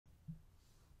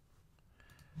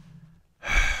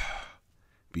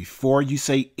Before you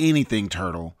say anything,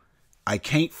 Turtle, I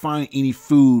can't find any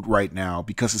food right now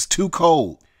because it's too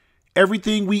cold.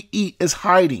 Everything we eat is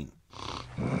hiding.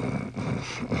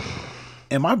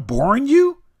 Am I boring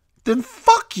you? Then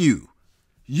fuck you.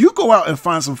 You go out and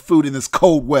find some food in this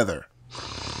cold weather.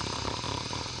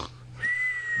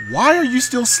 Why are you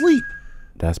still asleep?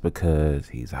 That's because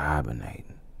he's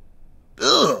hibernating.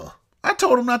 Ugh. I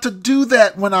told him not to do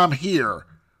that when I'm here.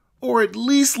 Or at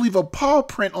least leave a paw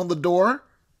print on the door.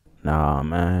 Nah,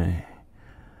 man.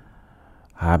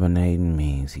 Hibernating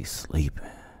means he's sleeping.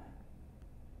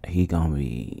 He gonna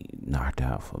be knocked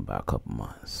out for about a couple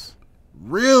months.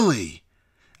 Really?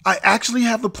 I actually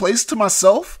have the place to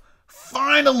myself?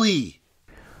 Finally!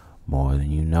 More than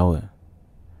you know it.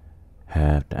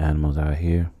 Half the animals out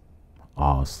here,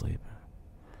 all sleeping.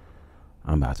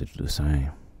 I'm about to do the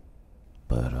same.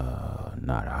 But,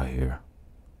 not out here.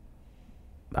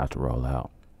 About to roll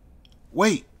out.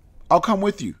 Wait, I'll come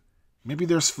with you. Maybe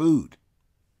there's food.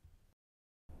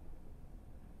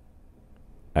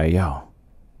 Hey, yo.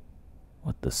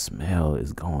 What the smell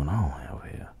is going on over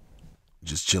here?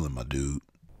 Just chilling, my dude.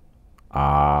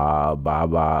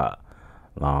 Bye-bye.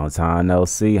 Long time no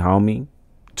see, homie.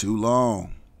 Too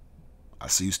long. I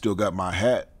see you still got my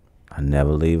hat. I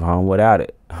never leave home without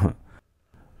it.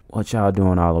 What y'all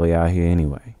doing all the way out here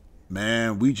anyway?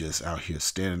 Man, we just out here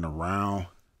standing around.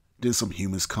 Then some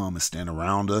humans come and stand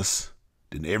around us.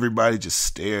 Then everybody just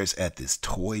stares at this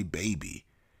toy baby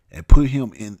and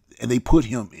they put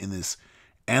him in this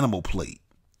animal plate.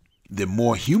 Then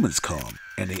more humans come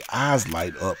and their eyes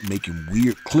light up making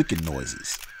weird clicking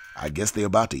noises. I guess they're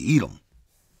about to eat them.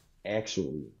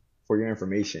 Actually, for your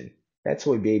information, that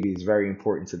toy baby is very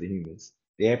important to the humans.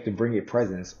 They have to bring it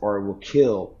presents or it will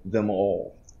kill them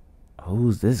all.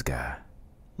 Who's this guy?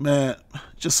 Man,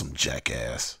 just some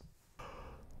jackass.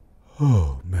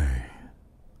 Oh, man.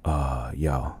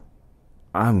 Yo.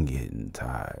 I'm getting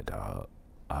tired, dog.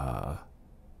 I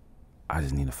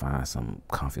just need to find some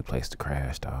comfy place to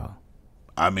crash, dog.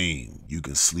 I mean, you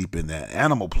can sleep in that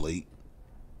animal plate.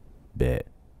 Bet.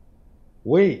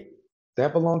 Wait,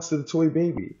 that belongs to the toy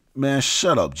baby. Man,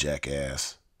 shut up,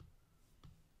 jackass.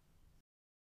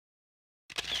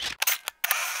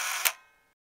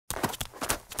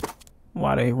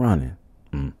 Why they running?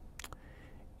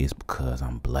 It's because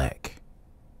I'm black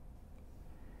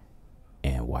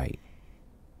and white.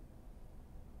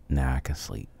 Now I can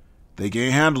sleep. They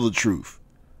can't handle the truth.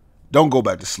 Don't go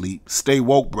back to sleep. Stay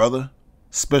woke, brother.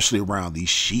 Especially around these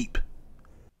sheep.